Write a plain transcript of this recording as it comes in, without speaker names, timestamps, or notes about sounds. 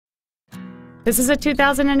This is a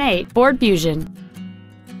 2008 Ford Fusion.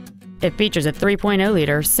 It features a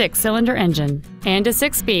 3.0-liter six-cylinder engine and a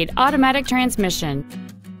six-speed automatic transmission.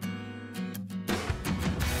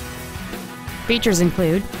 Features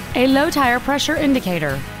include a low tire pressure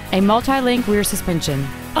indicator, a multi-link rear suspension,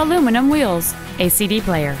 aluminum wheels, a CD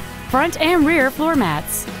player, front and rear floor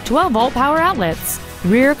mats, 12-volt power outlets,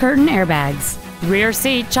 rear curtain airbags, rear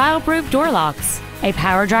seat child-proof door locks, a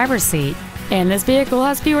power driver's seat, and this vehicle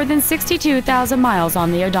has fewer than 62,000 miles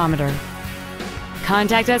on the odometer.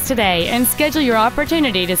 Contact us today and schedule your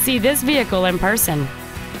opportunity to see this vehicle in person.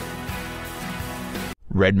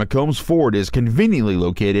 Red McCombs Ford is conveniently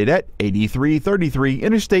located at 8333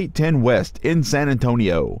 Interstate 10 West in San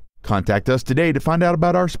Antonio. Contact us today to find out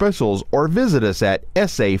about our specials or visit us at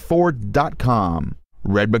saford.com.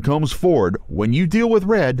 Red McCombs Ford, when you deal with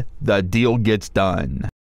red, the deal gets done.